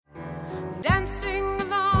dancing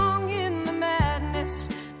along in the madness.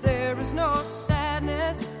 There is no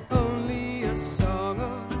sadness, only a song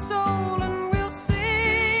of the soul, and we'll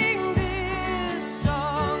sing this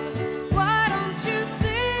song. Why don't you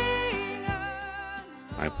sing?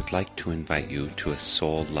 I would like to invite you to a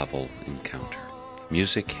soul-level encounter.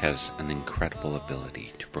 Music has an incredible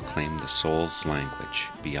ability to proclaim the soul's language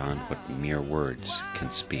beyond what mere words can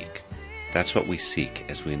speak. That's what we seek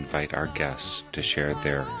as we invite our guests to share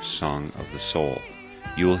their song of the soul.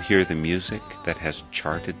 You will hear the music that has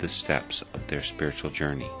charted the steps of their spiritual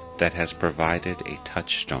journey, that has provided a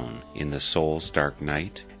touchstone in the soul's dark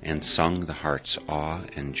night and sung the heart's awe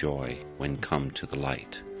and joy when come to the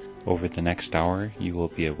light. Over the next hour, you will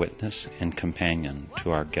be a witness and companion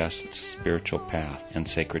to our guests' spiritual path and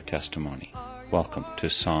sacred testimony. Welcome to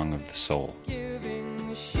Song of the Soul.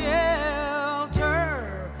 Giving shelter,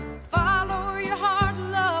 follow your heart,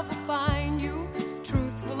 love will find you,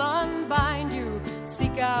 truth will unbind you,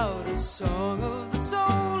 seek out a song of the soul,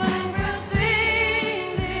 and we'll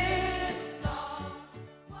sing this song.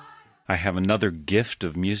 I have another gift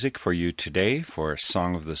of music for you today for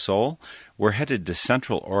Song of the Soul. We're headed to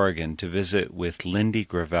Central Oregon to visit with Lindy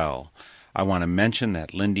Gravel. I want to mention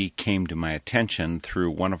that Lindy came to my attention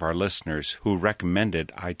through one of our listeners who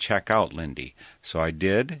recommended I check out Lindy. So I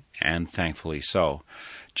did, and thankfully so.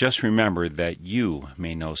 Just remember that you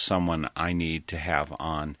may know someone I need to have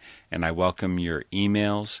on, and I welcome your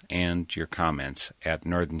emails and your comments at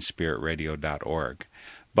northernspiritradio.org.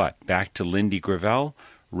 But back to Lindy Gravel.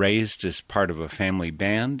 Raised as part of a family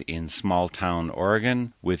band in small-town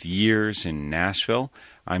Oregon with years in Nashville,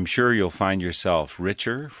 I'm sure you'll find yourself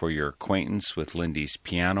richer for your acquaintance with Lindy's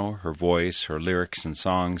piano, her voice, her lyrics and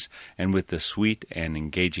songs, and with the sweet and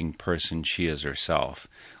engaging person she is herself.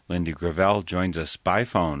 Lindy Gravel joins us by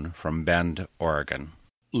phone from Bend, Oregon.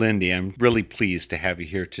 Lindy, I'm really pleased to have you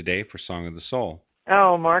here today for Song of the Soul.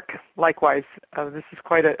 Oh, Mark, likewise. This is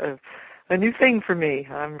quite a new thing for me.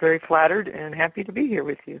 I'm very flattered and happy to be here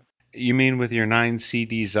with you. You mean with your 9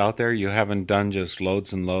 CDs out there, you haven't done just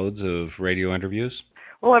loads and loads of radio interviews?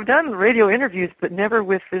 Well, I've done radio interviews, but never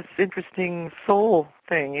with this interesting soul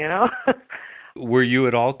thing, you know? Were you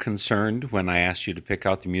at all concerned when I asked you to pick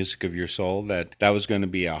out the music of your soul that that was going to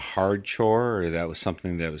be a hard chore, or that was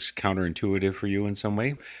something that was counterintuitive for you in some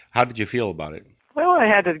way? How did you feel about it? Well, I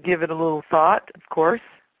had to give it a little thought, of course,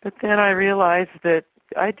 but then I realized that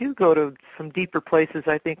I do go to some deeper places,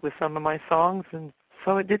 I think, with some of my songs, and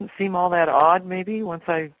so it didn't seem all that odd, maybe, once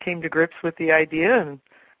I came to grips with the idea, and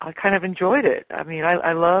I kind of enjoyed it. I mean,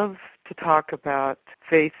 I love to talk about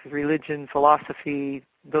faith, religion, philosophy,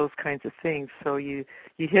 those kinds of things, so you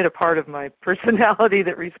hit a part of my personality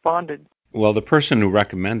that responded. Well, the person who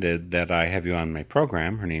recommended that I have you on my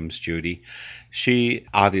program, her name's Judy, she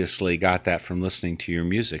obviously got that from listening to your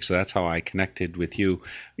music, so that's how I connected with you.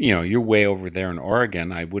 You know, you're way over there in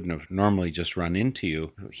Oregon. I wouldn't have normally just run into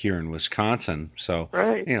you here in Wisconsin. So,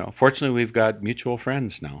 right. You know, fortunately we've got mutual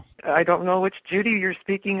friends now. I don't know which Judy you're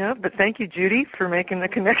speaking of, but thank you, Judy, for making the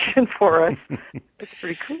connection for us. It's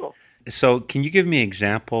pretty cool. So can you give me an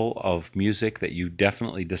example of music that you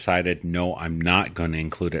definitely decided, no, I'm not going to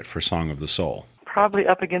include it for Song of the Soul? Probably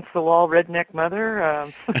Up Against the Wall, Redneck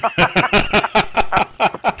Mother.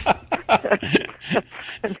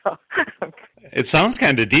 No. It sounds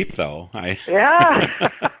kind of deep, though. Yeah.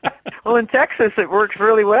 Well, in Texas, it works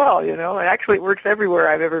really well, you know. Actually, it works everywhere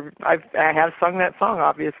I have sung that song,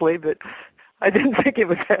 obviously, but I didn't think it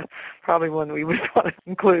was probably one we would want to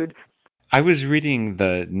include. I was reading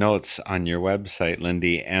the notes on your website,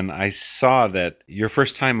 Lindy, and I saw that your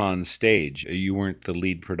first time on stage, you weren't the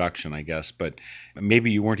lead production, I guess, but maybe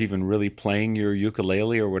you weren't even really playing your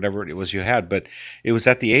ukulele or whatever it was you had, but it was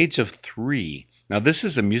at the age of 3. Now, this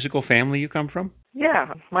is a musical family you come from?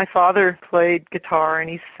 Yeah. My father played guitar, and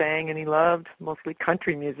he sang, and he loved mostly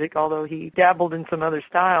country music, although he dabbled in some other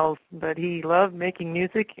styles, but he loved making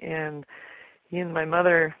music, and he and my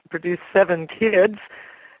mother produced 7 kids.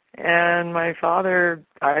 And my father,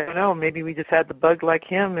 I don't know, maybe we just had the bug like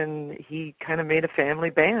him, and he kind of made a family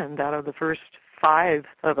band out of the first 5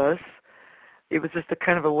 of us. It was just a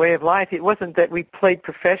kind of a way of life. It wasn't that we played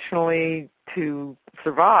professionally to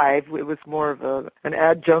survive. It was more of an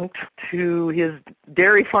adjunct to his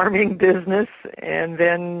dairy farming business. And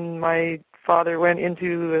then my father went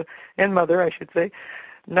into, and mother, I should say,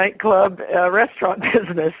 nightclub restaurant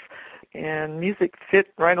business. And music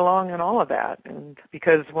fit right along in all of that. And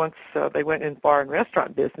because once they went in bar and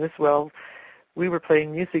restaurant business, well, we were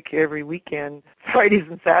playing music every weekend, Fridays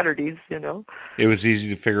and Saturdays, you know. It was easy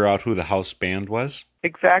to figure out who the house band was?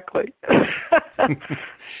 Exactly.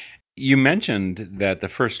 You mentioned that the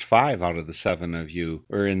first 5 out of the 7 of you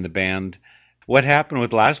were in the band. What happened with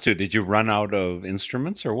the last 2? Did you run out of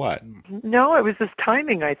instruments or what? No, it was just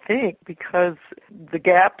timing, I think, because the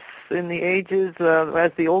gaps in the ages,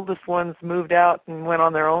 as the oldest ones moved out and went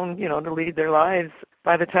on their own, to lead their lives,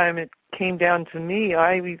 by the time it came down to me,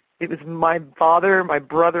 it was my father, my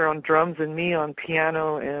brother on drums, and me on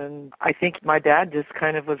piano, and I think my dad just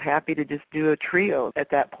kind of was happy to just do a trio at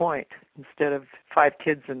that point instead of 5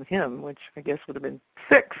 kids and him, which I guess would have been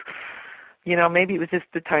 6. Maybe it was just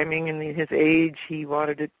the timing and his age. He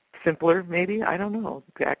wanted it simpler, maybe. I don't know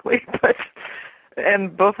exactly.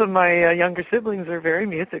 And both of my younger siblings are very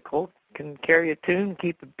musical, can carry a tune,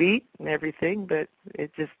 keep a beat and everything, but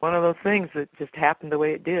it's just one of those things that just happened the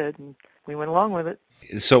way it did, and we went along with it.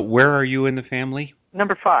 So where are you in the family?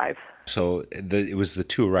 Number 5. So it was the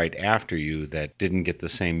 2 right after you that didn't get the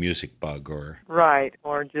same music bug, or? Right,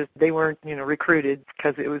 or just they weren't, recruited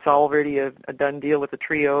because it was already a done deal with the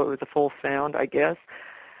trio. It was a full sound, I guess.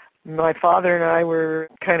 My father and I were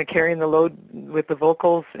kind of carrying the load with the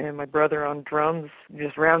vocals, and my brother on drums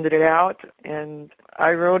just rounded it out. And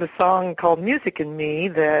I wrote a song called Music in Me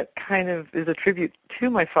that kind of is a tribute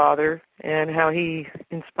to my father and how he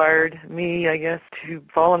inspired me, I guess, to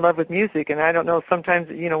fall in love with music. And I don't know, sometimes,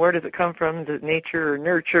 where does it come from? Is it nature or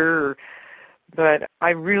nurture? But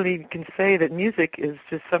I really can say that music is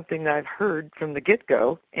just something that I've heard from the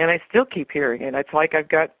get-go, and I still keep hearing it. It's like I've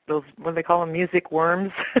got those, what do they call them, music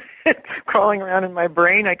worms crawling around in my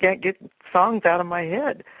brain. I can't get songs out of my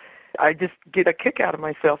head. I just get a kick out of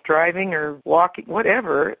myself driving or walking,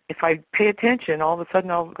 whatever. If I pay attention, all of a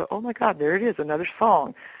sudden I'll go, oh, my God, there it is, another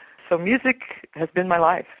song. So music has been my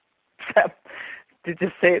life. To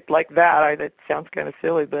just say it like that, that sounds kind of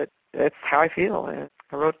silly, but that's how I feel.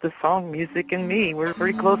 I wrote this song, Music and Me. We're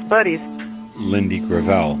pretty close buddies. Lindy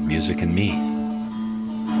Gravel, Music and Me.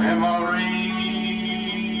 Memories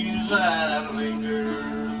that linger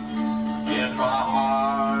in my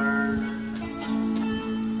heart.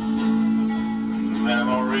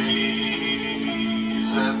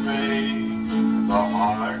 Memories that make the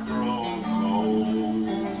heart grow cold.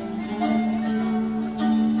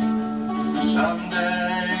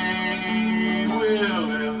 Someday we'll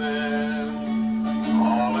live them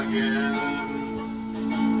all again,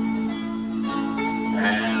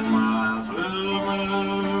 and my blue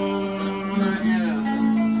moon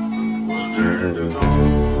again will turn to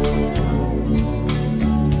gold.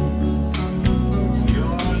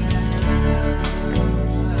 Your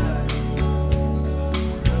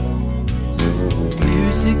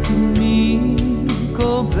Music and me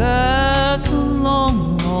go back a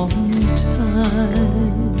long, long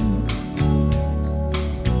time.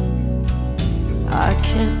 I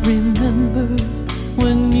can't remember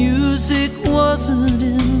when music wasn't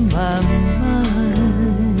in my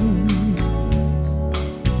mind.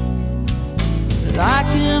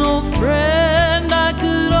 Like an old friend I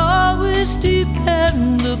could always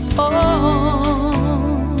depend upon.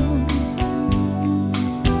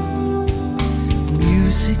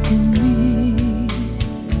 Music and me,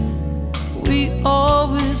 we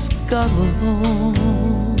always got along.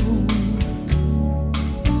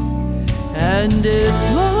 And it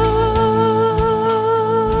flowed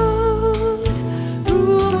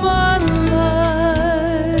through my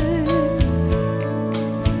life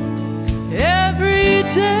every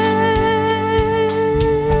day,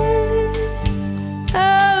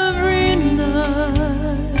 every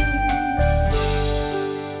night.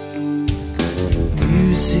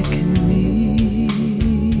 Music and me.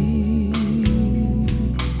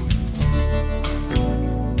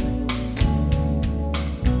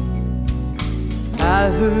 I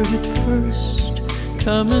heard it first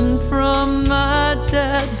coming from my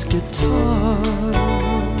dad's guitar,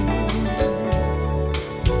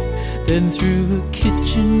 then through a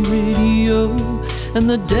kitchen radio and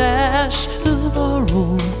the dash of our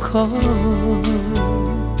old car.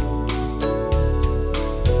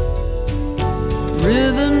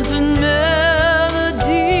 Rhythms and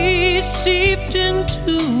melodies seeped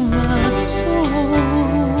into my soul.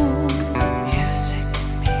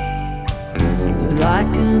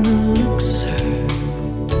 Like an elixir,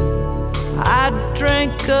 I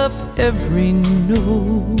drank up every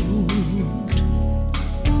note,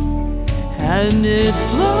 and it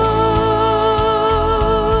flowed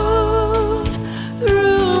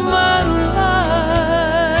through my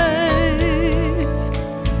life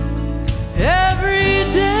every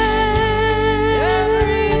day,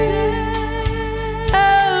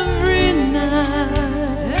 every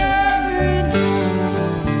night, every night.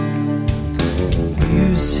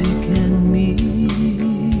 Music and me.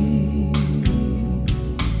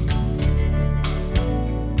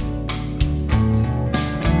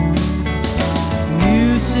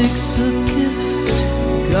 Music's a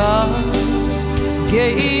gift God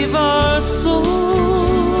gave our soul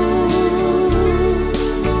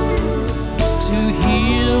to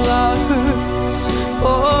heal our hurts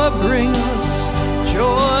or bring us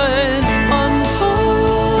joys untold.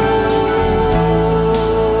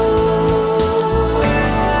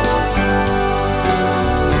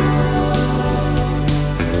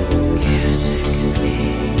 Music and me.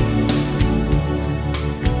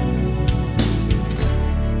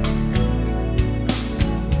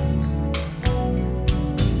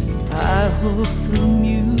 I hope the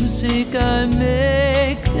music I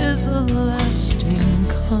make is a lasting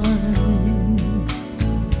kind,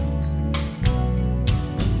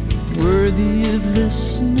 worthy of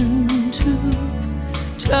listening to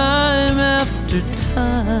time after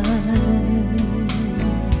time.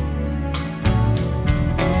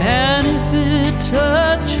 And if it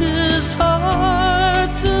touches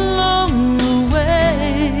hearts along the way,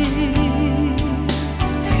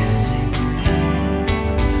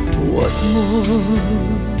 what more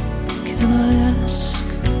can I ask?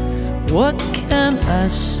 What can I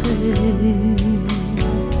say?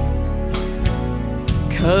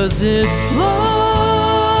 'Cause it flows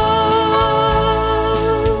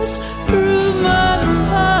through my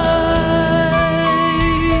life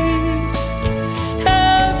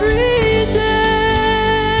every day,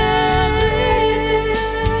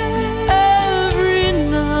 every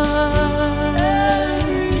night.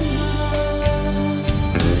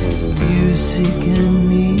 Music and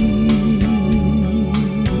me.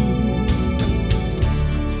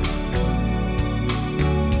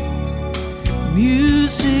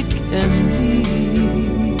 Music and me.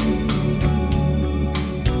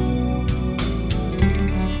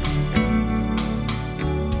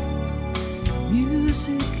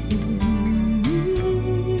 Music and me.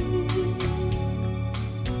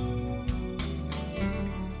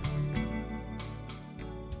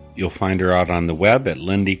 You'll find her out on the web at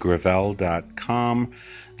lindygravell.com.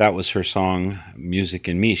 That was her song, Music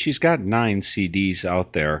and Me. She's got 9 CDs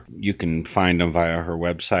out there. You can find them via her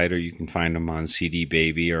website, or you can find them on CD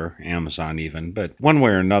Baby or Amazon even. But one way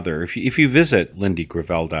or another, if you visit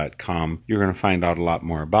lindygravell.com, you're going to find out a lot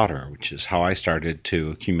more about her, which is how I started to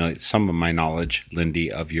accumulate some of my knowledge,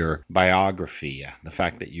 Lindy, of your biography. The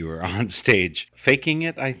fact that you were on stage faking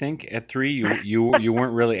it, I think, at 3. You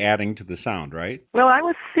weren't really adding to the sound, right? Well, I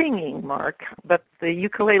was singing, Mark, but the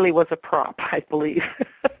ukulele was a prop, I believe.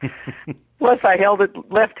 Plus, I held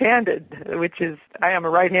it left-handed, which is, I am a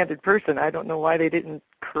right-handed person. I don't know why they didn't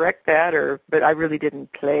correct that, but I really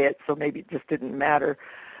didn't play it, so maybe it just didn't matter.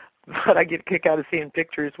 But I get a kick out of seeing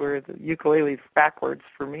pictures where the ukulele's backwards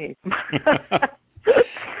for me.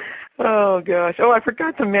 Oh, gosh. Oh, I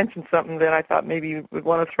forgot to mention something that I thought maybe you would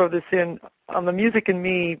want to throw this in. On the Music and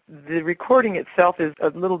Me, the recording itself is a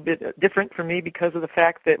little bit different for me because of the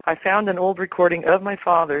fact that I found an old recording of my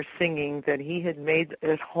father singing that he had made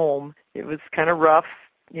at home. It was kind of rough,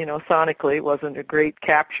 sonically. It wasn't a great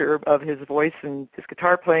capture of his voice and his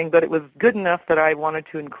guitar playing, but it was good enough that I wanted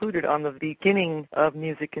to include it on the beginning of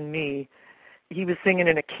Music and Me. He was singing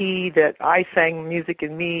in a key that I sang Music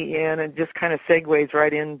and Me in, and just kind of segues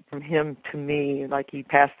right in from him to me, like he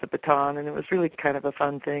passed the baton, and it was really kind of a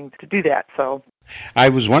fun thing to do that. So I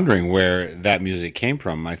was wondering where that music came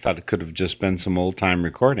from. I thought it could have just been some old-time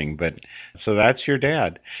recording, but so that's your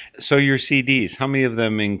dad. So your CDs, how many of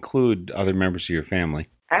them include other members of your family?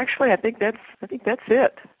 Actually, I think that's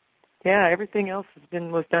it. Yeah, everything else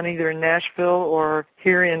was done either in Nashville or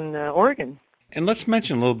here in Oregon. And let's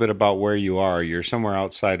mention a little bit about where you are. You're somewhere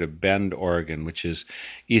outside of Bend, Oregon, which is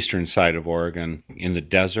eastern side of Oregon, in the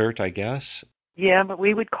desert, I guess. Yeah, but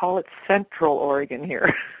we would call it Central Oregon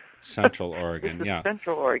here. Central Oregon, yeah.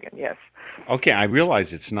 Central Oregon, yes. Okay, I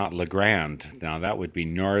realize it's not La Grande. Now, that would be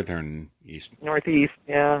northeast. Northeast,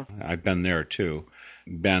 yeah. I've been there, too.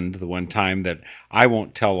 Bend, the one time that I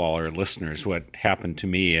won't tell all our listeners what happened to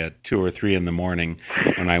me at 2 or 3 in the morning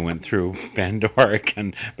when I went through Bend,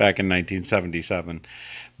 Oregon back in 1977.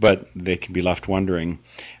 But they can be left wondering,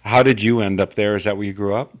 how did you end up there? Is that where you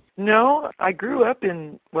grew up? No, I grew up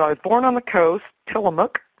I was born on the coast,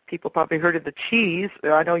 Tillamook. People probably heard of the cheese.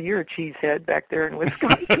 I know you're a cheesehead back there in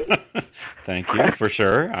Wisconsin. Thank you, for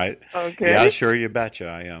sure. Okay. Yeah, sure, you betcha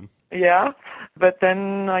I am. Yeah, but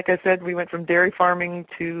then, like I said, we went from dairy farming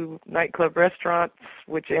to nightclub restaurants,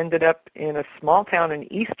 which ended up in a small town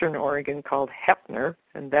in eastern Oregon called Heppner,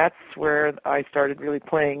 and that's where I started really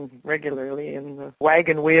playing regularly in the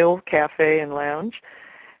Wagon Wheel Cafe and Lounge.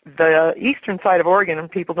 The eastern side of Oregon, and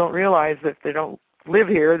people don't realize that they don't live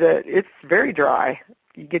here, that it's very dry.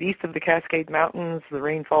 You get east of the Cascade Mountains, the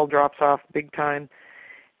rainfall drops off big time.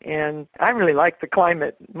 And I really like the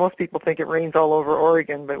climate. Most people think it rains all over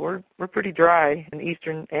Oregon, but we're pretty dry in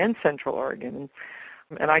eastern and central Oregon.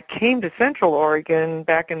 And I came to Central Oregon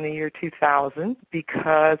back in the year 2000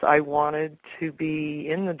 because I wanted to be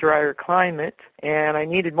in the drier climate, and I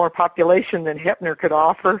needed more population than Heppner could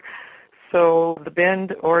offer. So the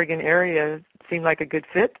Bend, Oregon area seemed like a good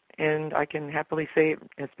fit, and I can happily say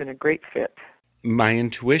it's been a great fit. My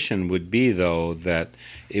intuition would be, though, that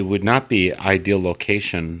it would not be ideal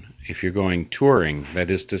location if you're going touring. That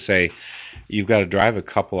is to say, you've got to drive a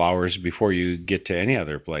couple hours before you get to any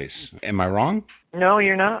other place. Am I wrong? No,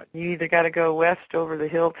 you're not. You either got to go west over the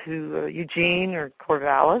hill to Eugene or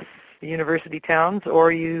Corvallis, the university towns,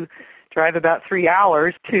 or you drive about 3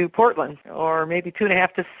 hours to Portland, or maybe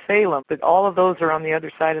 2.5 to Salem. But all of those are on the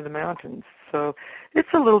other side of the mountains. So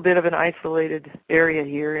it's a little bit of an isolated area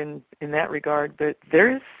here in that regard. But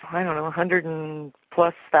there's,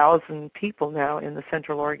 100,000+ people now in the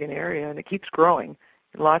Central Oregon area, and it keeps growing.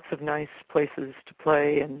 Lots of nice places to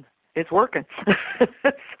play, and it's working.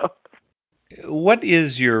 So. What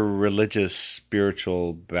is your religious,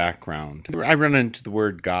 spiritual background? I run into the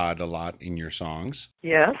word God a lot in your songs.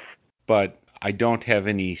 Yes. But I don't have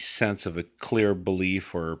any sense of a clear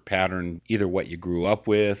belief or pattern, either what you grew up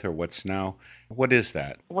with or what's now. What is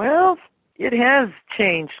that? Well, it has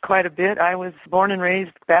changed quite a bit. I was born and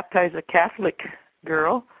raised, baptized a Catholic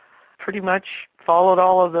girl, pretty much followed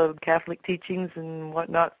all of the Catholic teachings and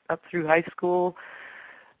whatnot up through high school.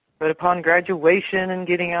 But upon graduation and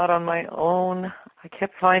getting out on my own, I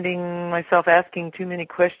kept finding myself asking too many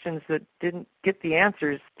questions that didn't get the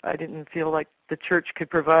answers. I didn't feel like the church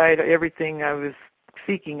could provide everything I was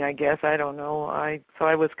seeking, I guess. I don't know. So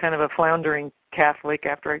I was kind of a floundering Catholic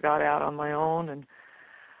after I got out on my own. And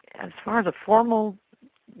as far as a formal,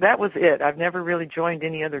 that was it. I've never really joined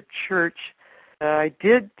any other church. I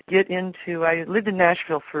lived in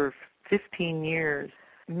Nashville for 15 years.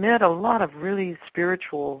 Met a lot of really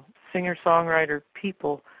spiritual singer-songwriter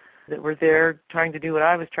people that were there trying to do what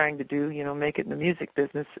I was trying to do, make it in the music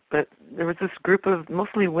business. But there was this group of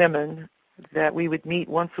mostly women that we would meet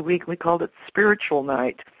once a week. We called it Spiritual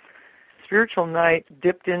Night. Spiritual Night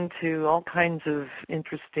dipped into all kinds of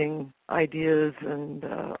interesting ideas and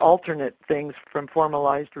alternate things from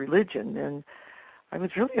formalized religion, and I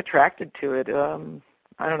was really attracted to it.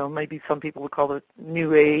 I don't know, maybe some people would call it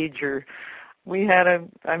New Age, or we had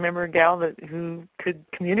I remember a gal who could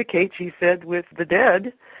communicate, she said, with the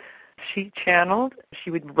dead. She channeled, she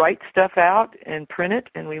would write stuff out and print it,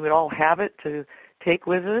 and we would all have it to take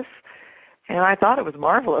with us. And I thought it was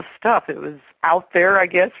marvelous stuff. It was out there, I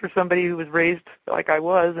guess, for somebody who was raised like I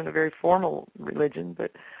was in a very formal religion,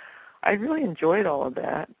 but I really enjoyed all of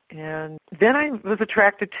that. And then I was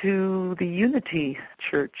attracted to the Unity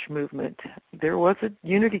Church movement. There was a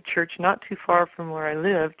Unity Church not too far from where I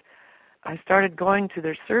lived. I started going to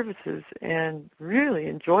their services and really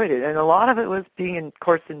enjoyed it. And a lot of it was being, of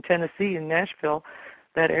course, in Tennessee, in Nashville,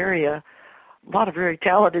 that area. A lot of very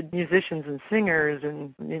talented musicians and singers,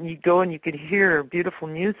 and you go and you could hear beautiful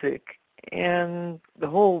music. And the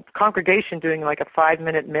whole congregation doing like a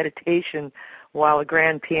 5-minute meditation while a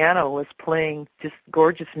grand piano was playing just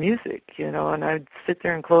gorgeous music, and I'd sit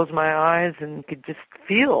there and close my eyes and could just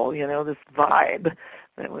feel, this vibe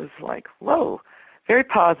that was like, whoa. Very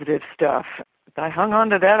positive stuff. I hung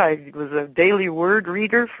on to that. I was a daily word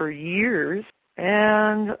reader for years,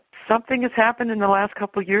 and something has happened in the last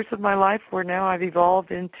couple of years of my life where now I've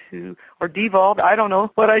evolved into, or devolved, I don't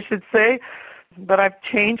know what I should say, but I've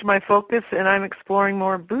changed my focus and I'm exploring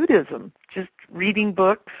more Buddhism, just reading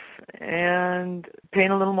books and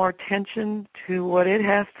paying a little more attention to what it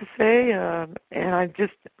has to say, and I've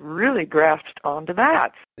just really grasped onto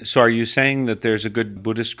that. So are you saying that there's a good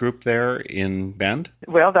Buddhist group there in Bend?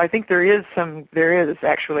 Well, I think there is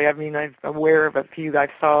actually. I mean, I'm aware of a few. I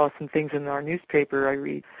saw some things in our newspaper I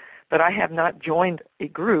read, but I have not joined a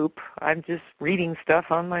group. I'm just reading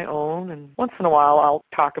stuff on my own, and once in a while I'll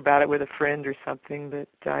talk about it with a friend or something, but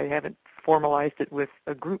I haven't formalized it with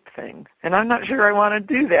a group thing. And I'm not sure I want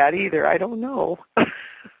to do that either. I don't know.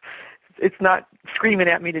 It's not screaming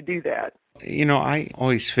at me to do that. I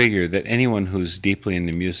always figure that anyone who's deeply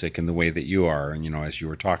into music in the way that you are, and, as you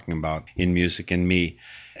were talking about in Music and Me,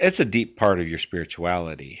 it's a deep part of your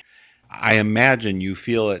spirituality. I imagine you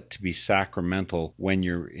feel it to be sacramental when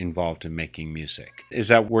you're involved in making music. Is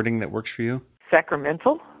that wording that works for you?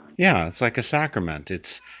 Sacramental? Yeah, it's like a sacrament.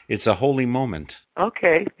 It's a holy moment.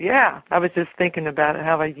 Okay, yeah. I was just thinking about it,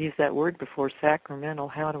 how I've used that word before,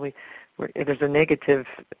 sacramental. There's a negative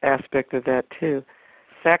aspect of that, too.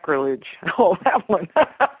 Sacrilege. Oh, that one.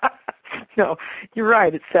 No, you're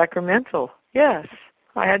right. It's sacramental. Yes.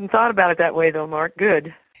 I hadn't thought about it that way, though, Mark.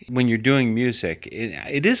 Good. When you're doing music,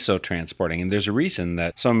 it is so transporting, and there's a reason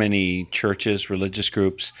that so many churches, religious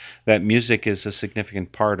groups, that music is a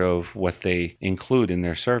significant part of what they include in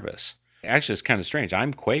their service. Actually, it's kind of strange.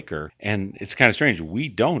 I'm Quaker, and it's kind of strange. We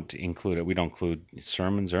don't include it. We don't include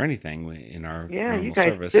sermons or anything in our normal you guys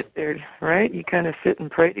service. sit there, right? You kind of sit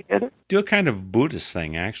and pray together? Do a kind of Buddhist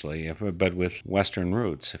thing, actually, but with Western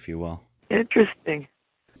roots, if you will. Interesting.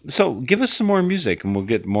 So give us some more music, and we'll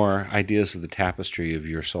get more ideas of the tapestry of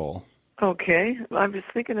your soul. Okay. I'm just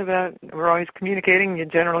thinking about, we're always communicating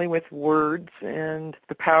generally with words and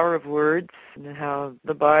the power of words and how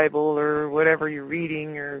the Bible or whatever you're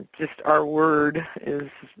reading or just our word is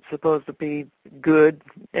supposed to be good.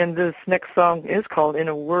 And this next song is called In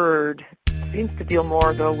a Word. It seems to deal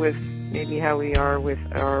more, though, with maybe how we are with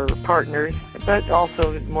our partners, but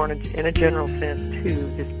also more in a general sense,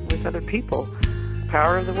 too, just with other people.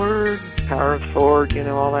 Power of the word, power of sword,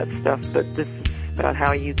 all that stuff. But this is about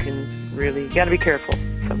how you can really, you got to be careful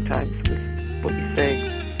sometimes with what you say.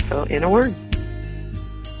 So, in a word.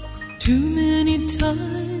 Too many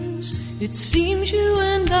times it seems you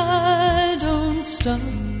and I don't stop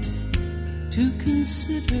to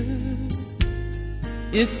consider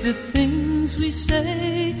if the things we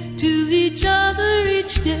say to each other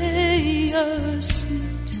each day are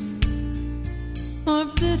sweet or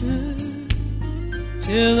bitter,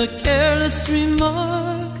 till a careless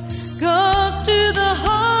remark goes to the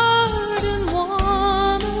heart and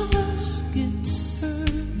one of us gets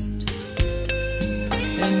hurt,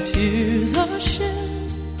 and tears are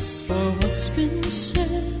shed for what's been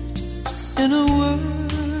said in a word.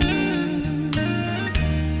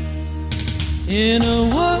 In a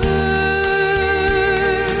word,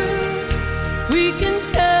 we can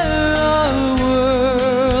tear our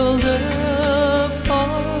world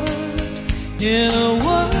apart. In a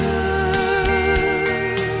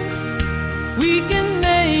we can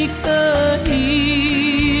make the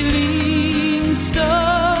healing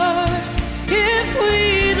start if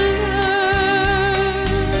we learn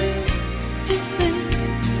to think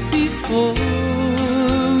before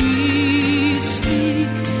we speak.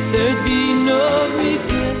 There'd be no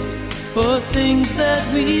regret for things that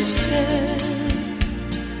we said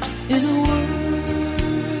in a word.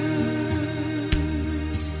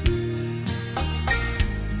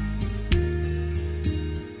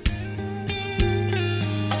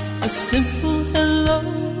 A simple hello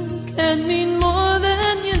can mean more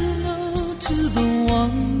than you know to the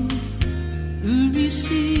one who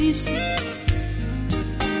receives it.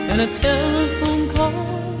 And a telephone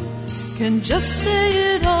call can just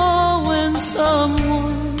say it all when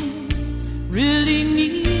someone really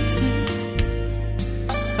needs it.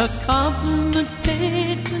 A compliment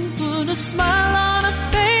paid can put a smile on a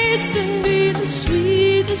face and be the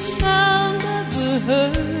sweetest sound ever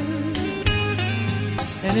heard.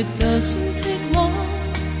 And it doesn't take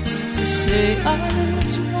long to say I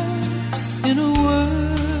was wrong in a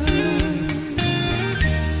word.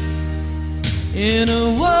 In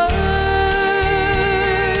a word,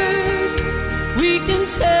 we can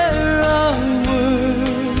tear our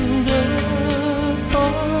world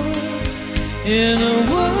apart. In a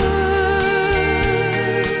word,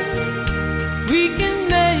 we can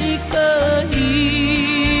make the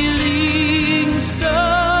healing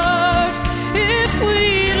start if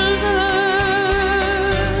we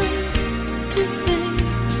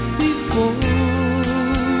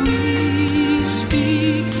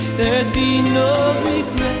there'd be no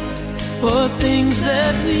regret for things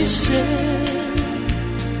that we said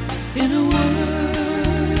in a word.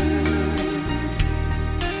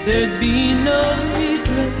 There'd be no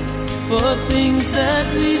regret for things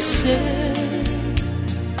that we said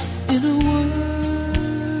in a word.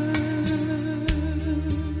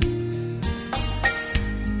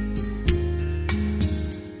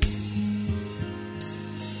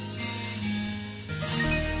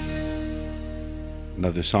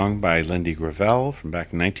 Another song by Lindy Gravel from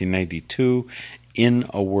back in 1992, In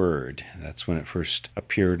a Word. That's when it first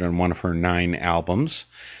appeared on one of her 9 albums.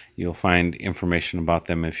 You'll find information about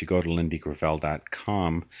them if you go to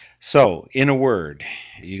lindygravel.com. So, In a Word.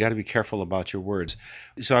 You got to be careful about your words.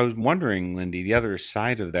 So I was wondering, Lindy, the other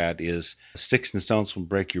side of that is sticks and stones will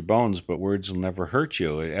break your bones, but words will never hurt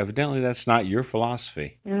you. Evidently, that's not your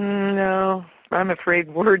philosophy. No, I'm afraid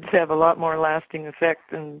words have a lot more lasting effect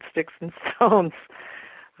than sticks and stones.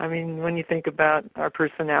 I mean, when you think about our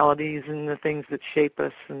personalities and the things that shape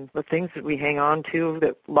us and the things that we hang on to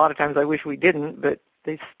that a lot of times I wish we didn't, but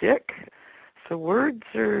they stick. So words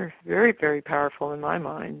are very, very powerful in my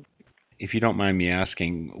mind. If you don't mind me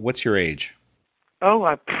asking, what's your age?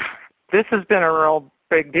 Oh, this has been a real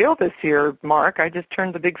big deal this year, Mark. I just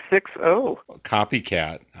turned the big 6-0.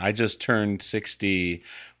 Copycat. I just turned 60,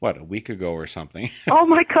 a week ago or something. Oh,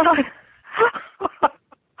 my God.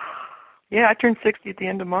 Yeah, I turned 60 at the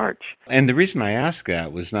end of March. And the reason I asked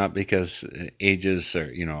that was not because ages are,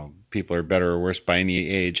 people are better or worse by any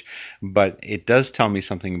age, but it does tell me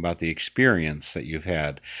something about the experience that you've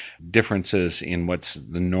had, differences in what's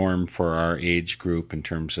the norm for our age group in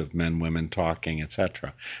terms of men, women talking,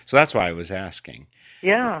 etc. So that's why I was asking.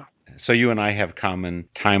 Yeah. So you and I have common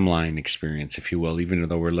timeline experience, if you will, even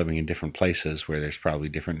though we're living in different places where there's probably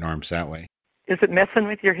different norms that way. Is it messing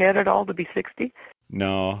with your head at all to be 60?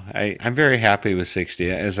 No, I'm very happy with 60.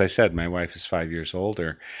 As I said, my wife is 5 years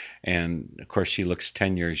older, and of course she looks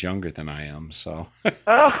 10 years younger than I am. So,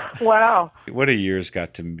 oh, wow. What a year's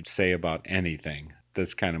got to say about anything.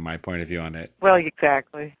 That's kind of my point of view on it. Well,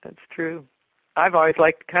 exactly. That's true. I've always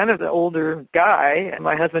liked kind of the older guy.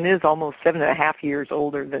 My husband is almost 7.5 years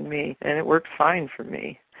older than me, and it works fine for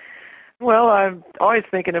me. Well, I'm always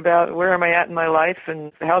thinking about where am I at in my life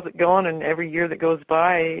and how's it going, and every year that goes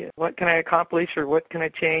by, what can I accomplish or what can I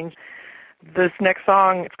change? This next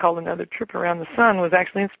song, it's called Another Trip Around the Sun, was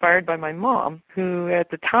actually inspired by my mom, who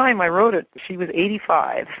at the time I wrote it, she was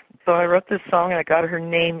 85. So I wrote this song and I got her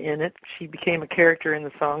name in it. She became a character in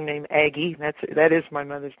the song named Aggie. That is my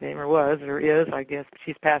mother's name, or was, or is, I guess.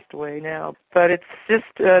 She's passed away now. But it's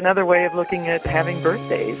just another way of looking at having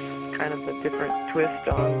birthdays, kind of a different twist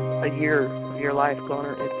on a year of your life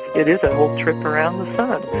going. It is a whole trip around the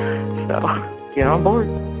sun. So get on board.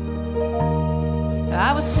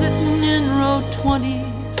 I was sitting in row 20,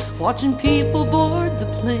 watching people board the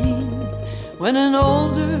plane, when an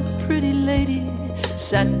older, pretty lady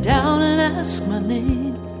sat down and asked my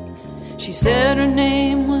name. She said her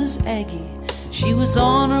name was Aggie. She was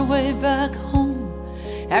on her way back home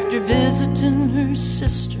after visiting her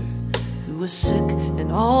sister, who was sick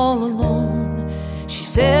and all alone. She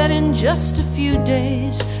said, in just a few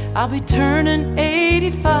days I'll be turning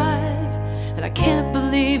 85, and I can't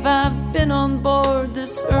believe I've been on board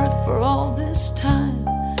this earth for all this time.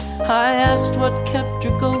 I asked what kept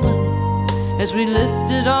her going as we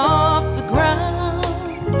lifted off the ground.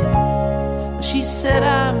 She said,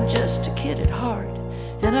 I'm just a kid at heart,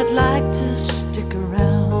 and I'd like to stick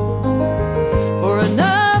around for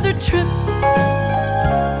another trip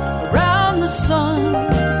around the sun,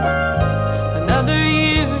 another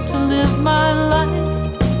year to live my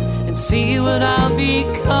life and see what I'll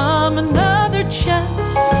become, another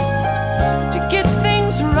chance to get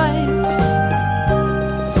things right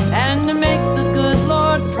and to make the good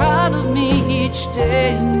Lord proud of me each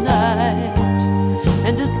day and night,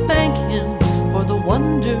 and to thank Him for the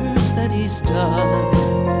wonders that He's done,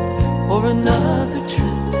 for another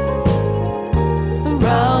trip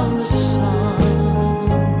around the sun.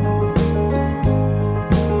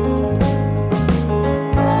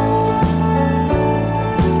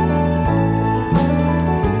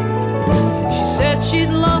 She said she'd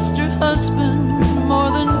lost her husband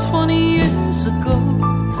more than 20 years ago,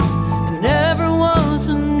 and never was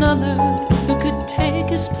another who could take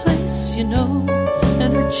his place, you know,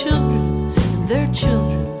 and her children, their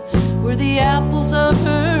children were the apples of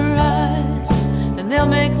her eyes, and they'll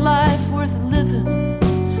make life worth living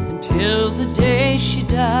until the day she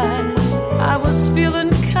dies. I was feeling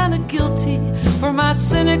kind of guilty for my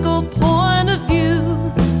cynical point of view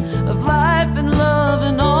of life and love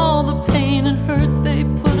and all the pain and hurt they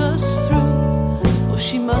put us through. Oh,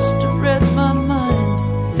 she must have read my mind,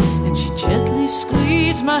 and she gently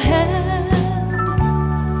squeezed my hand,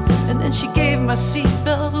 and then she gave my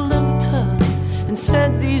seatbelt a little tug and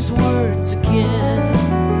said these words again.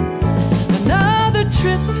 Another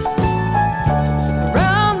trip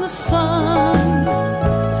around the sun,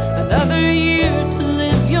 another year to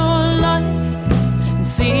live your life and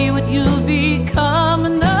see what you'll become,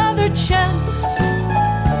 another chance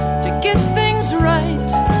to get things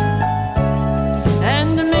right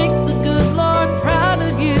and to make the good Lord proud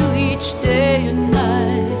of you each day and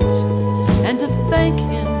night, and to thank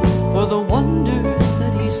Him for the wonders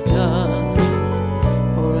that He's done,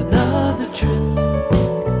 for another trip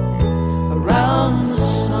around the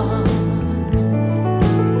sun.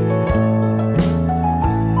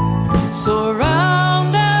 So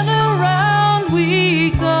around and around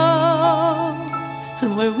we go,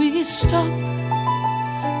 and where we stop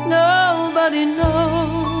nobody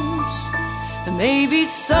knows, and maybe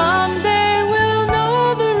someday we'll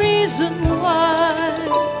know the reason why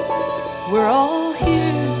we're all here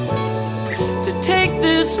to take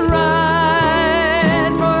this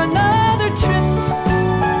ride, for another trip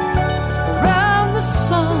around the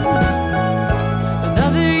sun,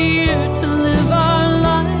 another year to live our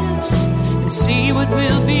lives and see what we'll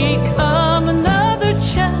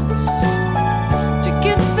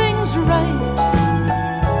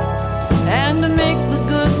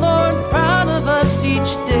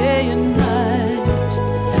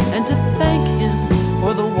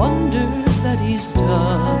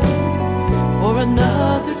come for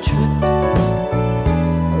another trip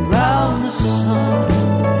around the sun.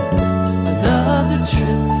 Another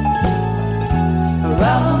trip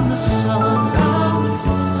around the sun.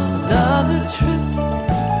 Another trip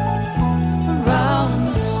around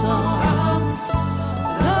the sun.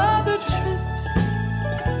 Another trip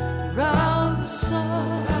around the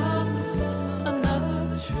sun.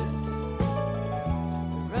 Another trip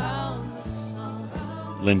around the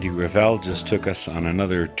sun. Lindy Gravel just took us on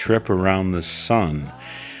another trip around the sun.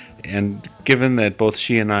 And given that both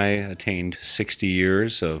she and I attained 60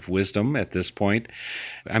 years of wisdom at this point,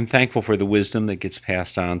 I'm thankful for the wisdom that gets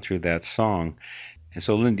passed on through that song. And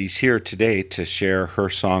so Lindy's here today to share her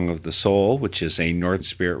Song of the Soul, which is a Northern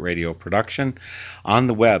Spirit Radio production, on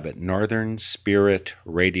the web at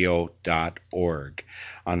northernspiritradio.org.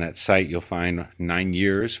 On that site, you'll find 9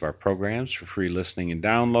 years of our programs for free listening and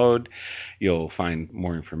download. You'll find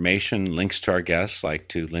more information, links to our guests, like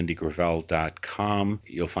to lindygravel.com.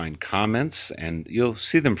 You'll find comments, and you'll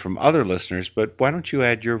see them from other listeners, but why don't you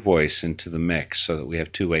add your voice into the mix so that we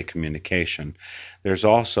have two-way communication? There's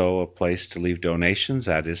also a place to leave donations.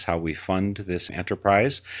 That is how we fund this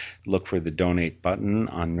enterprise. Look for the donate button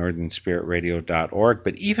on northernspiritradio.org.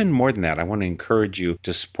 But even more than that, I want to encourage you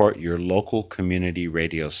to support your local community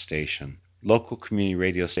radio station. Local community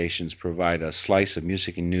radio stations provide a slice of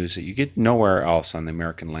music and news that you get nowhere else on the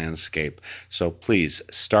American landscape. So please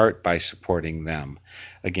start by supporting them.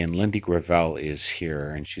 Again, Lindy Gravel is here,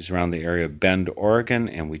 and she's around the area of Bend, Oregon,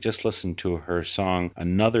 and we just listened to her song,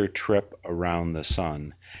 Another Trip Around the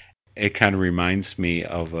Sun. It kind of reminds me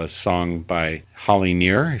of a song by Holly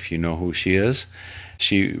Near, if you know who she is.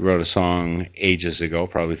 She wrote a song ages ago,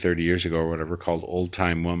 probably 30 years ago or whatever, called Old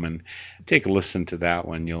Time Woman. Take a listen to that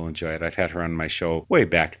one. You'll enjoy it. I've had her on my show way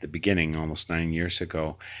back at the beginning, almost 9 years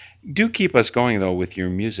ago. Do keep us going, though, with your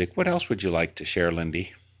music. What else would you like to share,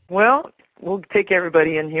 Lindy? Well, we'll take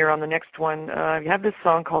everybody in here on the next one. You have this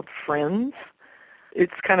song called Friends.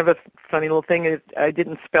 It's kind of a funny little thing. I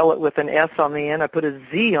didn't spell it with an S on the end. I put a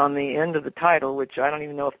Z on the end of the title, which I don't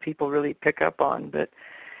even know if people really pick up on, but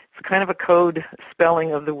it's kind of a code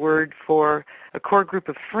spelling of the word for a core group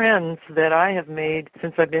of friends that I have made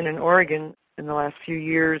since I've been in Oregon in the last few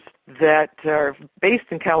years that are based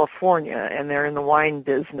in California, and they're in the wine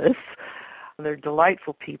business. They're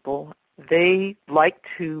delightful people. They like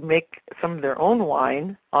to make some of their own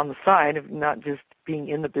wine on the side, of not just being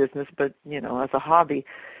in the business, but, as a hobby.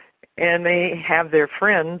 And they have their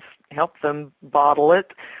friends help them bottle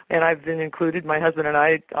it, and I've been included, my husband and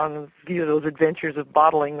I, on a few of those adventures of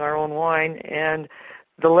bottling our own wine, and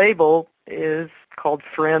the label is called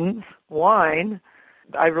Friends Wine.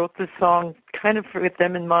 I wrote this song kind of with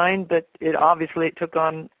them in mind, but it took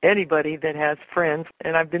on anybody that has friends,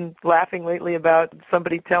 and I've been laughing lately about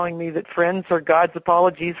somebody telling me that friends are God's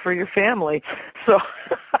apologies for your family. So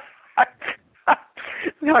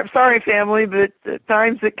I'm sorry, family, but at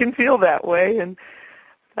times it can feel that way, and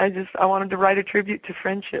I wanted to write a tribute to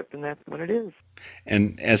friendship, and that's what it is.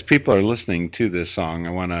 And as people are listening to this song, I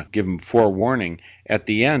want to give them forewarning. At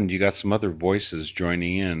the end, you got some other voices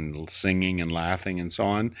joining in, singing and laughing and so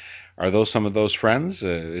on. Are those some of those friends?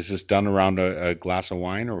 Is this done around a glass of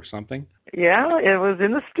wine or something? Yeah, it was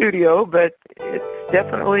in the studio, but it's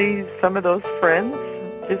definitely some of those friends.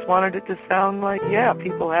 Just wanted it to sound like,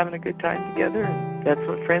 people having a good time together. And that's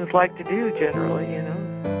what friends like to do generally,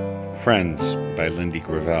 Friends by Lindy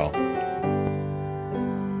Gravel.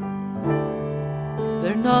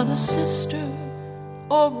 They're not a sister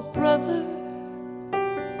or a brother,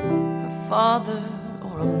 a father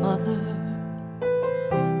or a mother.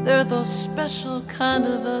 They're those special kind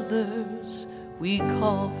of others we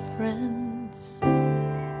call friends.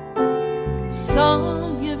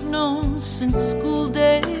 Some you've known since school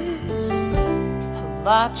days, a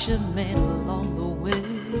lot you've made along the way,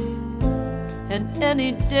 and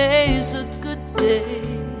any day's a good day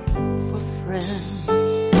for friends.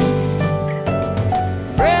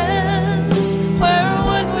 Friends, where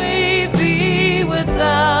would we be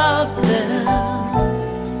without them?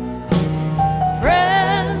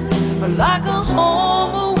 Friends are like a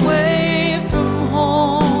home away from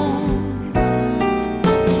home.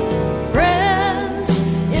 Friends,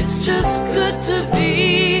 it's just good to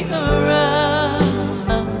be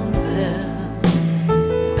around them.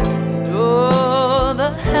 Oh,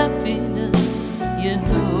 the happiness you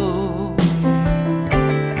know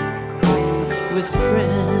with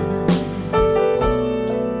friends.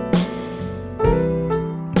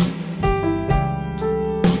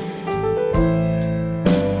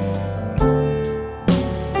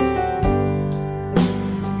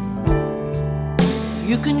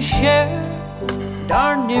 You can share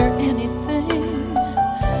darn near anything,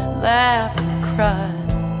 laugh and cry,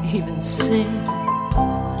 even sing,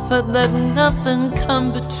 but let nothing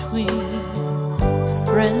come between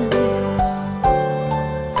friends.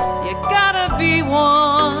 You gotta be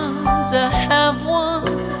one to have one,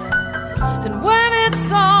 and when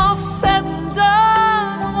it's all said and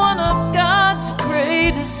done, one of God's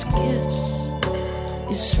greatest gifts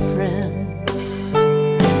is friends.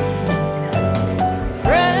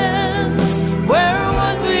 Friends, where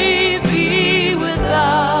would we be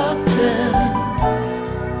without them?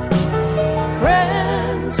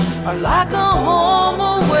 Friends are like a home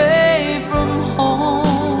away from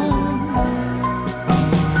home.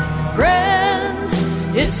 Friends,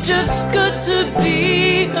 it's just good to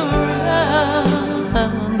be around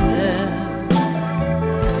them.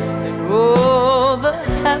 And oh, the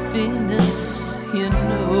happiness you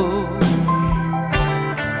know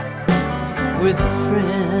with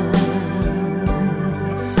friends.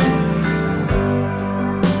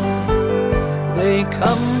 They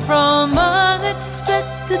come from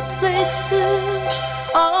unexpected places,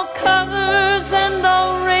 all colors and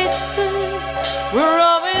all races. We're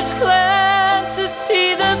always glad to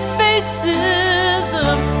see the faces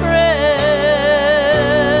of friends.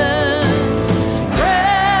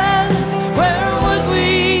 Friends, where would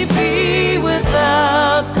we be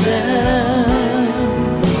without them?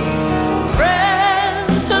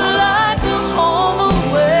 Friends are like a home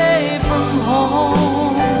away from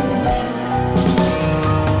home.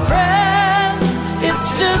 Friends, it's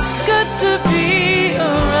just good to be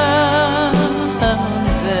around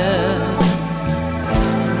them.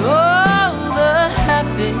 Oh, the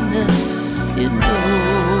happiness you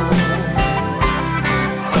know.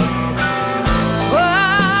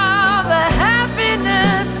 Oh, the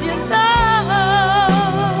happiness you know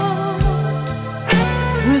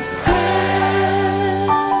with friends.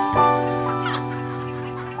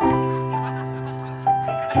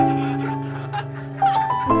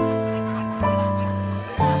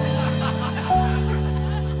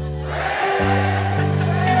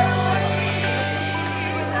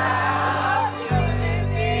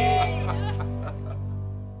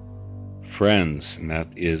 Friends, and that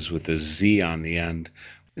is with a Z on the end.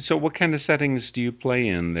 So what kind of settings do you play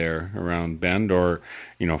in there around Bend or,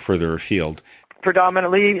 further afield?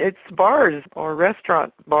 Predominantly, it's bars or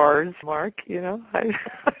restaurant bars, Mark.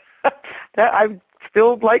 I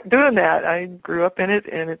still like doing that. I grew up in it,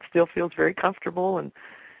 and it still feels very comfortable, and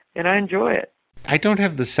I enjoy it. I don't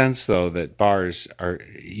have the sense, though, that bars are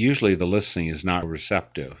usually the listening is not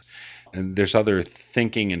receptive. And there's other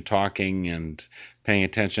thinking and talking and paying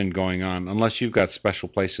attention going on, unless you've got special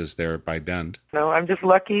places there by Bend. No, I'm just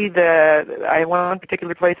lucky that I have one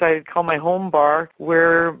particular place I call my home bar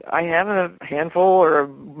where I have a handful or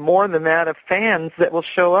more than that of fans that will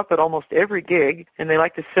show up at almost every gig, and they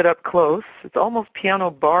like to sit up close. It's almost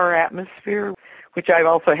piano bar atmosphere, which I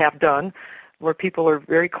also have done, where people are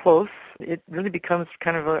very close. It really becomes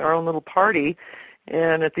kind of our own little party.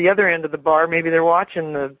 And at the other end of the bar, maybe they're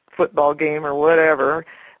watching the football game or whatever,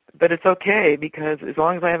 but it's okay because as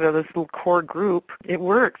long as I have this little core group, it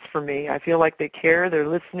works for me. I feel like they care, they're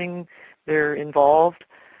listening, they're involved.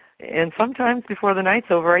 And sometimes before the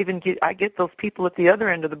night's over, I get those people at the other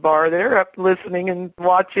end of the bar. They're up listening and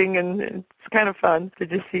watching, and it's kind of fun to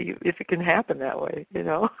just see if it can happen that way,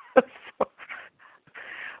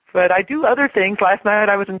 But I do other things. Last night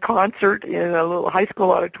I was in concert in a little high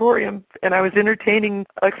school auditorium, and I was entertaining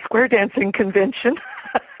a square dancing convention,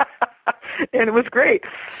 and it was great.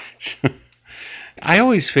 I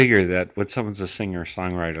always figure that when someone's a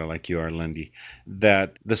singer-songwriter like you are, Lindy,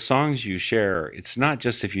 that the songs you share, it's not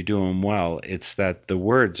just if you do them well, it's that the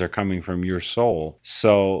words are coming from your soul.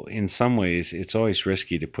 So in some ways, it's always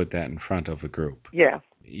risky to put that in front of a group. Yeah.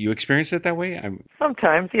 You experience it that way?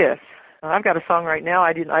 Sometimes, yes. I've got a song right now.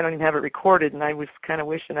 I don't even have it recorded, and I was kind of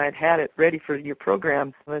wishing I'd had it ready for your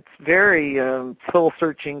program. It's very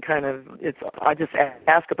soul-searching kind of. I just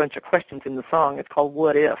ask a bunch of questions in the song. It's called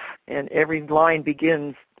What If, and every line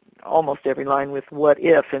begins, almost every line, with what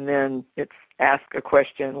if, and then it's ask a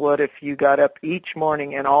question. What if you got up each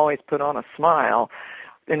morning and always put on a smile?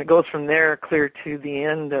 And it goes from there clear to the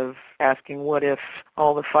end of asking what if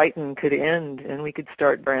all the fighting could end and we could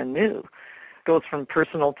start brand new. Goes from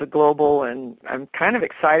personal to global, and I'm kind of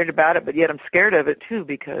excited about it, but yet I'm scared of it too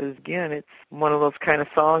because, again, it's one of those kind of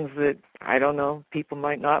songs that, I don't know, people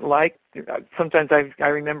might not like. Sometimes I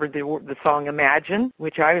remember the song Imagine,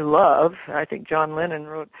 which I love. I think John Lennon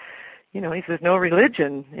wrote, he says no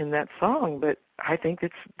religion in that song, but I think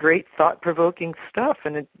it's great thought-provoking stuff,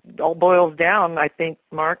 and it all boils down, I think,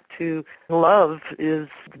 Mark, to love is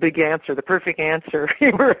the big answer, the perfect answer.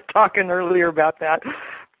 You were talking earlier about that.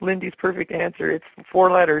 Lindy's perfect answer. It's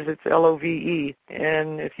 4 letters. It's Love.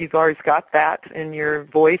 And if you've always got that in your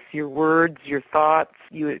voice, your words, your thoughts,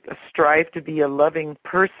 you strive to be a loving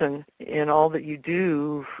person in all that you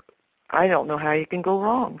do, I don't know how you can go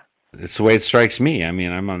wrong. It's the way it strikes me. I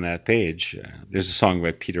mean, I'm on that page. There's a song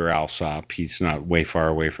by Peter Alsop. He's not way far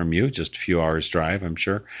away from you, just a few hours drive, I'm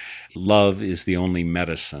sure. Love is the only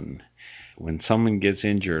medicine. When someone gets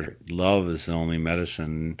injured, love is the only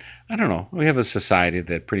medicine. I don't know. We have a society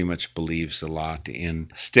that pretty much believes a lot in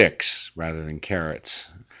sticks rather than carrots.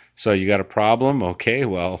 So you got a problem? Okay,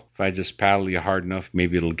 well, if I just paddle you hard enough,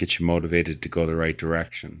 maybe it'll get you motivated to go the right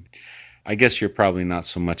direction. I guess you're probably not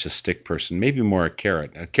so much a stick person, maybe more a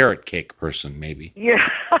carrot cake person, maybe. Yeah,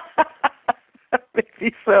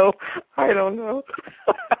 maybe so. I don't know.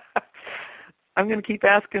 I'm going to keep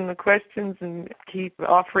asking the questions and keep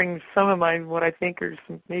offering some of my, what I think are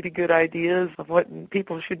some maybe good ideas of what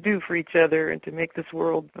people should do for each other and to make this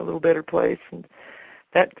world a little better place. And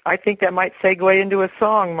that, I think that might segue into a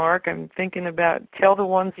song, Mark. I'm thinking about tell the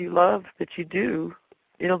ones you love that you do.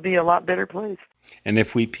 It'll be a lot better place. And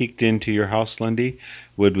if we peeked into your house, Lindy,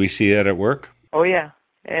 would we see that at work? Oh, yeah.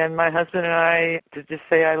 And my husband and I, to just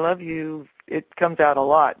say I love you, it comes out a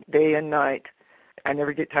lot, day and night. I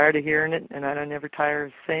never get tired of hearing it, and I never tire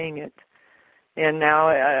of saying it. And now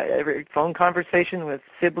every phone conversation with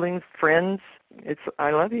siblings, friends, it's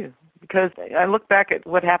I love you. Because I look back at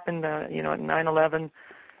what happened, at 9/11.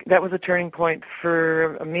 That was a turning point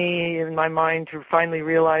for me in my mind to finally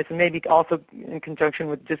realize, and maybe also in conjunction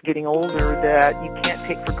with just getting older, that you can't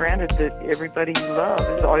take for granted that everybody you love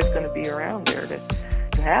is always going to be around there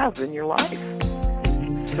to have in your life.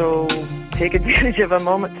 So take advantage of a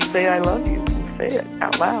moment to say I love you. Say it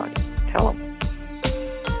out loud. Tell them.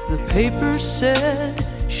 The paper said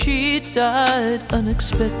she died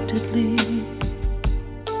unexpectedly,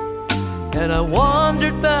 and I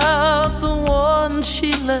wondered about the ones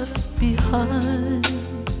she left behind.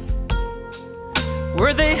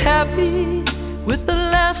 Were they happy with the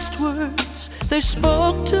last words they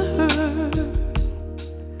spoke to her?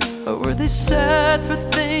 Or were they sad for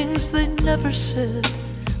things they never said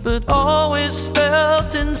but always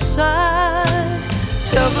felt inside?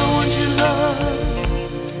 Tell the ones you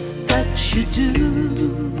love that you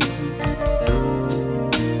do.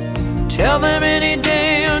 Tell them any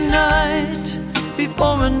day or night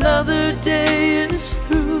before another day is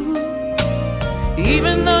through.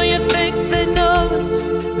 Even though you think they know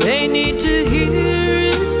it, they need to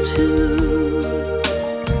hear it too,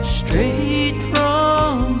 straight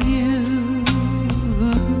from you.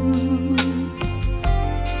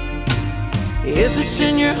 If it's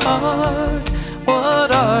in your heart,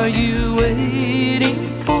 what are you waiting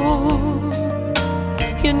for?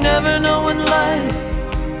 You never know when life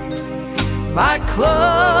might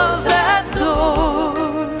close that door.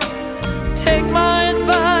 Take my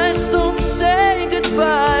advice, don't say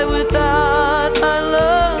goodbye without I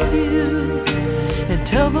love you. And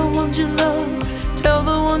tell the ones you love, tell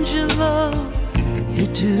the ones you love, you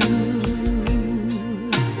do.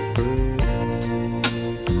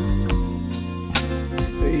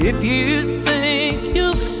 If you think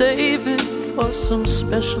you'll save it for some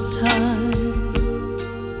special time,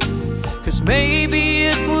 'cause maybe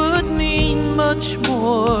it would mean much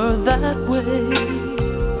more that way.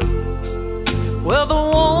 Well, the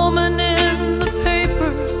woman in the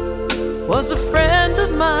paper was a friend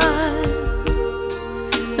of mine,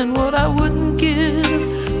 and what I wouldn't give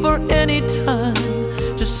for any time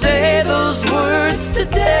to say those words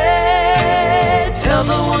today. Tell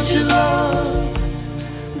the ones you love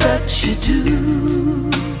that you do.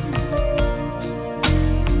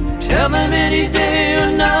 Tell them any day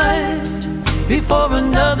or night before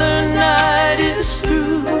another night is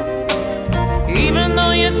through. Even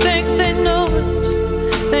though you think they know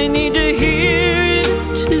it, they need to hear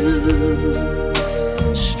it too,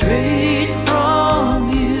 straight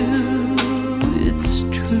from you. It's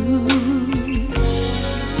true.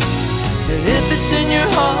 And if it's in your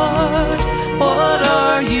heart, what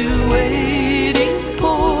are you waiting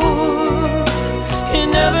for? You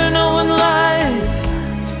never know when life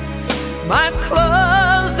might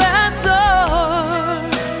close that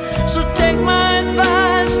door. So take my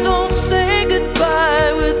advice, don't say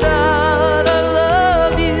goodbye without I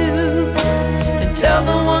love you. And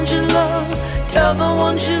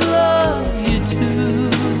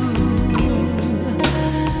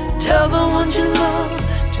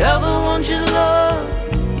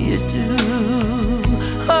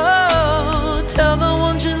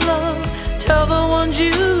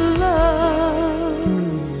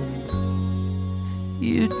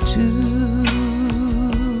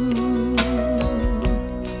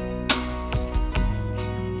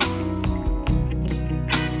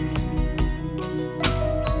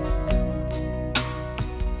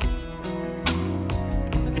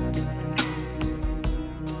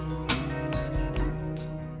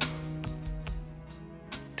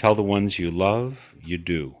Tell the Ones You Love You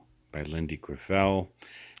Do by Lindy Gravel.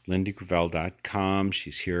 LindyGravel.com.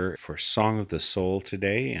 She's here for Song of the Soul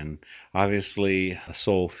today, and obviously a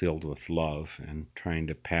soul filled with love and trying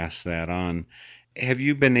to pass that on. Have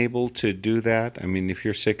you been able to do that? I mean, if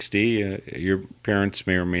you're 60, your parents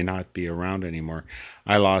may or may not be around anymore.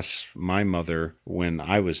 I lost my mother when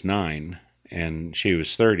I was 9, and she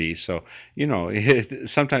was 30. So,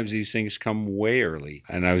 sometimes these things come way early.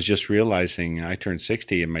 And I was just realizing I turned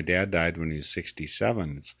 60 and my dad died when he was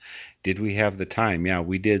 67. Did we have the time? Yeah,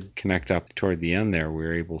 we did connect up toward the end there. We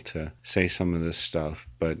were able to say some of this stuff.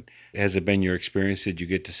 But has it been your experience? Did you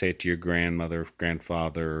get to say it to your grandmother,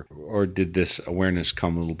 grandfather, or did this awareness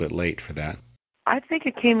come a little bit late for that? I think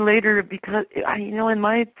it came later because, in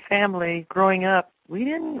my family growing up, we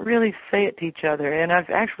didn't really say it to each other. And I've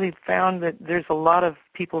actually found that there's a lot of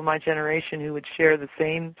people in my generation who would share the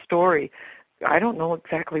same story. I don't know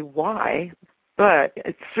exactly why, but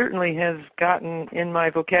it certainly has gotten in my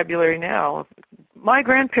vocabulary now. My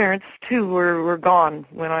grandparents, too, were gone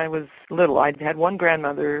when I was little. I had one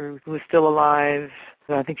grandmother who was still alive.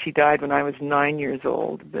 I think she died when I was 9 years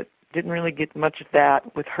old, but didn't really get much of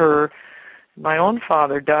that with her. My own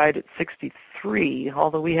father died at 63,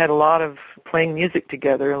 although we had a lot of playing music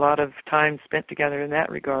together, a lot of time spent together in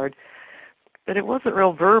that regard. But it wasn't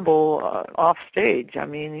real verbal off stage. I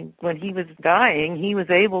mean, when he was dying, he was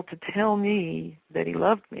able to tell me that he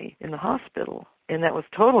loved me in the hospital. And that was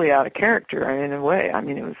totally out of character in a way. I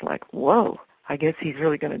mean, it was like, whoa, I guess he's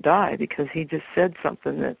really going to die because he just said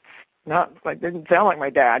something that's didn't sound like my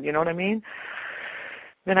dad, you know what I mean?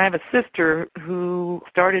 Then I have a sister who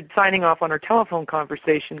started signing off on her telephone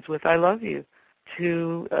conversations with "I love you"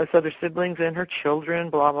 to us other siblings and her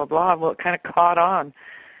children, blah, blah, blah. Well, it kind of caught on.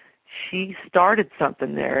 She started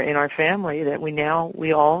something there in our family that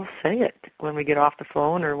we all say it when we get off the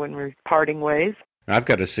phone or when we're parting ways. I've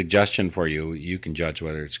got a suggestion for you. You can judge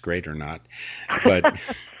whether it's great or not. But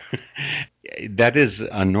that is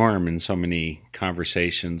a norm in so many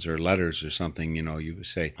conversations or letters or something. You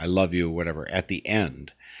say, "I love you," whatever, at the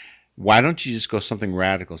end. Why don't you just go something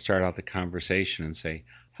radical, start out the conversation and say,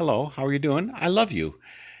 "Hello, how are you doing? I love you."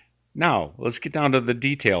 Now, let's get down to the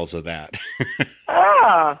details of that.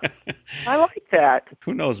 I like that.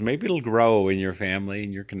 Who knows? Maybe it'll grow in your family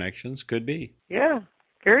and your connections. Could be. Yeah,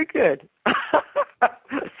 very good.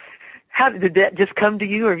 How did that just come to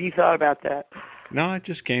you, or have you thought about that? No, it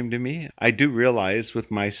just came to me. I do realize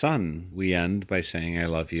with my son, we end by saying "I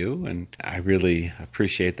love you," and I really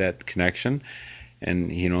appreciate that connection.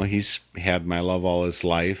 And, he's had my love all his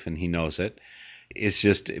life, and he knows it. It's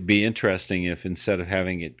just, it'd be interesting if instead of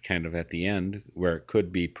having it kind of at the end, where it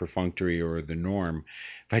could be perfunctory or the norm,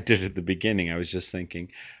 if I did it at the beginning, I was just thinking,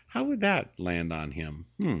 how would that land on him?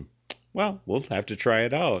 Well, we'll have to try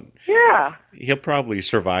it out. Yeah. He'll probably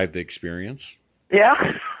survive the experience.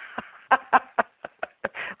 Yeah.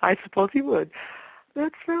 I suppose he would.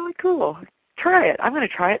 That's really cool. Try it. I'm going to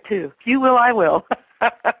try it, too. If you will, I will.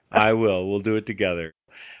 I will. We'll do it together.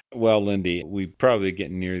 Well, Lindy, we're probably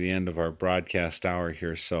getting near the end of our broadcast hour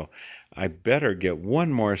here, so I better get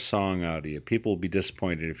one more song out of you. People will be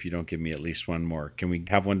disappointed if you don't give me at least one more. Can we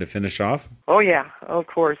have one to finish off? Oh, yeah, of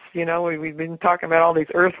course. We've been talking about all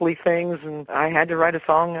these earthly things, and I had to write a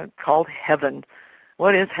song called Heaven.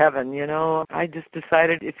 What is heaven, I just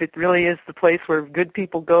decided if it really is the place where good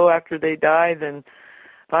people go after they die, then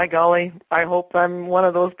by golly, I hope I'm one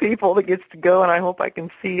of those people that gets to go, and I hope I can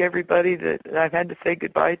see everybody that I've had to say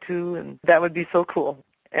goodbye to, and that would be so cool.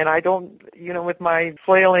 And I don't, with my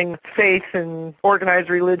flailing faith and organized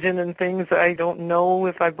religion and things, I don't know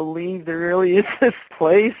if I believe there really is this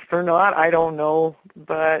place or not. I don't know,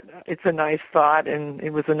 but it's a nice thought, and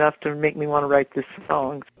it was enough to make me want to write this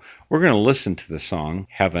song. We're going to listen to the song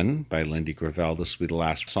Heaven by Lindy Gravel. This will be the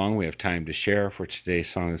last song we have time to share for today's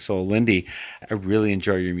Song of the Soul. Lindy, I really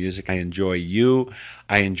enjoy your music. I enjoy you.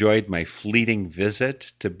 I enjoyed my fleeting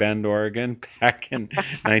visit to Bend, Oregon back in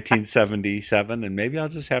 1977, and maybe I'll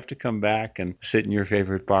just have to come back and sit in your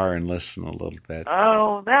favorite bar and listen a little bit.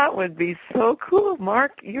 Oh, that would be so cool,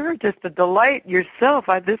 Mark. You're just a delight yourself.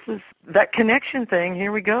 This is that connection thing.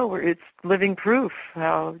 Here we go. It's living proof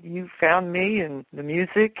how you found me and the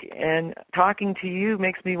music, and talking to you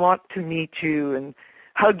makes me want to meet you and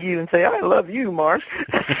hug you and say, "I love you, Mark."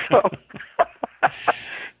 So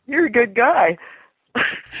you're a good guy.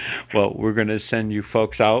 Well, we're going to send you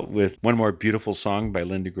folks out with one more beautiful song by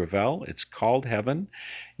Lindy Gravel. It's called Heaven.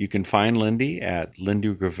 You can find Lindy at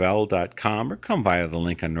lindygravel.com or come via the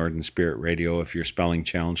link on Northern Spirit Radio if you're spelling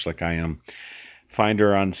challenged like I am. Find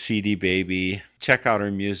her on CD Baby, check out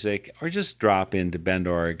her music, or just drop into Bend,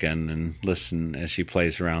 Oregon and listen as she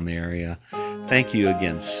plays around the area. Thank you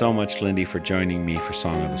again so much, Lindy, for joining me for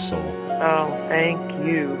Song of the Soul. Oh, thank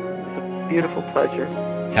you. It's a beautiful pleasure.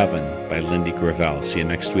 Heaven by Lindy Gravel. See you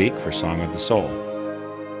next week for Song of the Soul.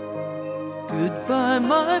 Goodbye,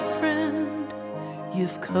 my friend.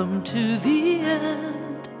 You've come to the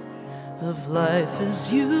end of life as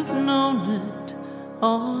you've known it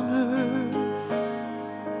on earth.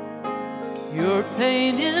 Your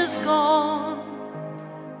pain is gone.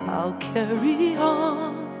 I'll carry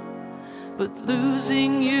on. But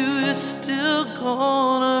losing you is still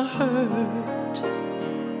gonna hurt.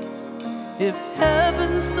 If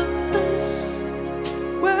heaven's the place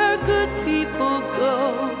where good people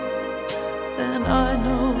go, then I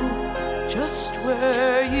know just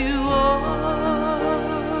where you are.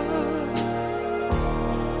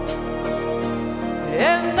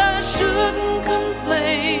 And I shouldn't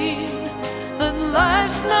complain that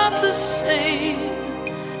life's not the same.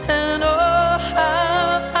 And oh,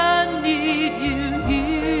 how I need you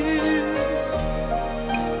here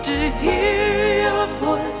to hear your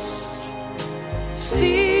voice,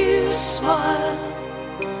 see you smile,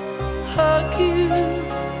 hug you,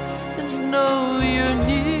 and know you're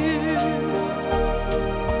near.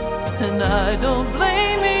 And I don't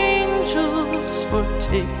blame angels for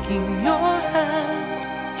taking your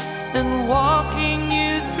hand and walking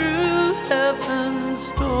you through heaven's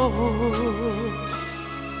door.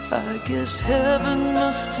 I guess heaven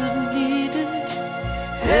must have needed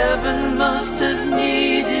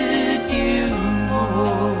you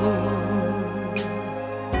more.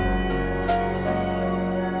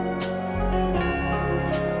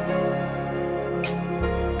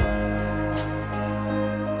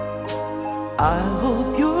 I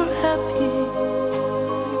hope you're happy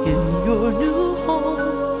in your new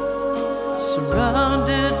home,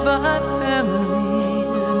 surrounded by family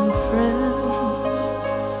and friends.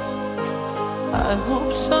 I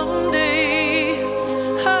hope someday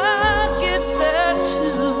I'll get there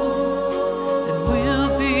too, and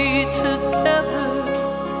we'll be together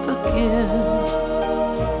again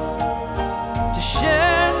to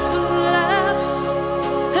share some laughs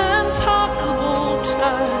and talk of old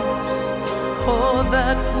times. Oh,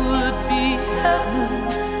 that would be heaven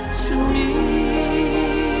to me.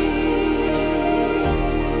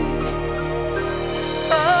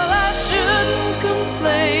 Oh, I shouldn't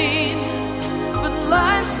complain, but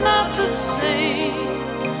life's not the same.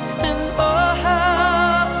 And oh,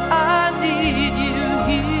 how I need you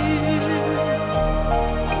here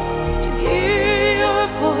to hear your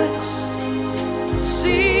voice,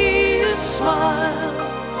 see you smile,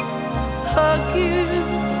 hug you,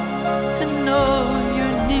 and know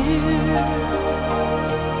you're near.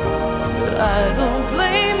 But I don't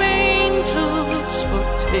blame angels for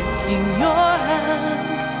taking your hand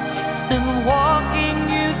and walking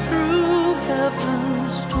you through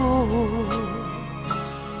heaven's door.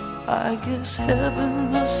 I guess heaven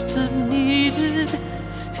must have needed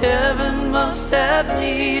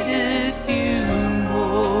you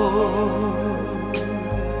more.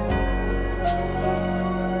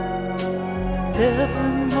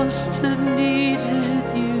 Heaven must have needed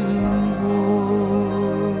you more.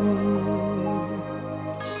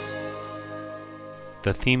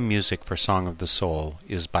 The theme music for Song of the Soul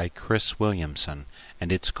is by Chris Williamson,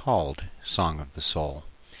 and it's called Song of the Soul.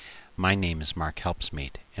 My name is Mark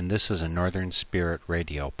Helpsmeet, and this is a Northern Spirit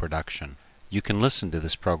Radio production. You can listen to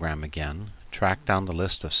this program again, track down the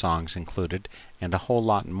list of songs included, and a whole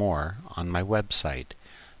lot more on my website,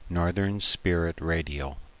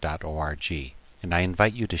 northernspiritradio.org. And I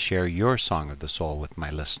invite you to share your Song of the Soul with my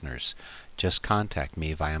listeners. Just contact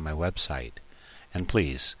me via my website. And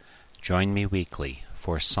please, join me weekly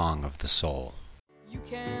for Song of the Soul. You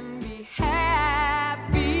can be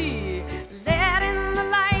happy, let in the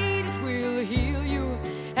light, it will heal you,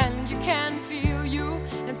 and you can feel you,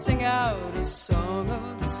 and sing out a song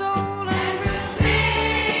of the soul.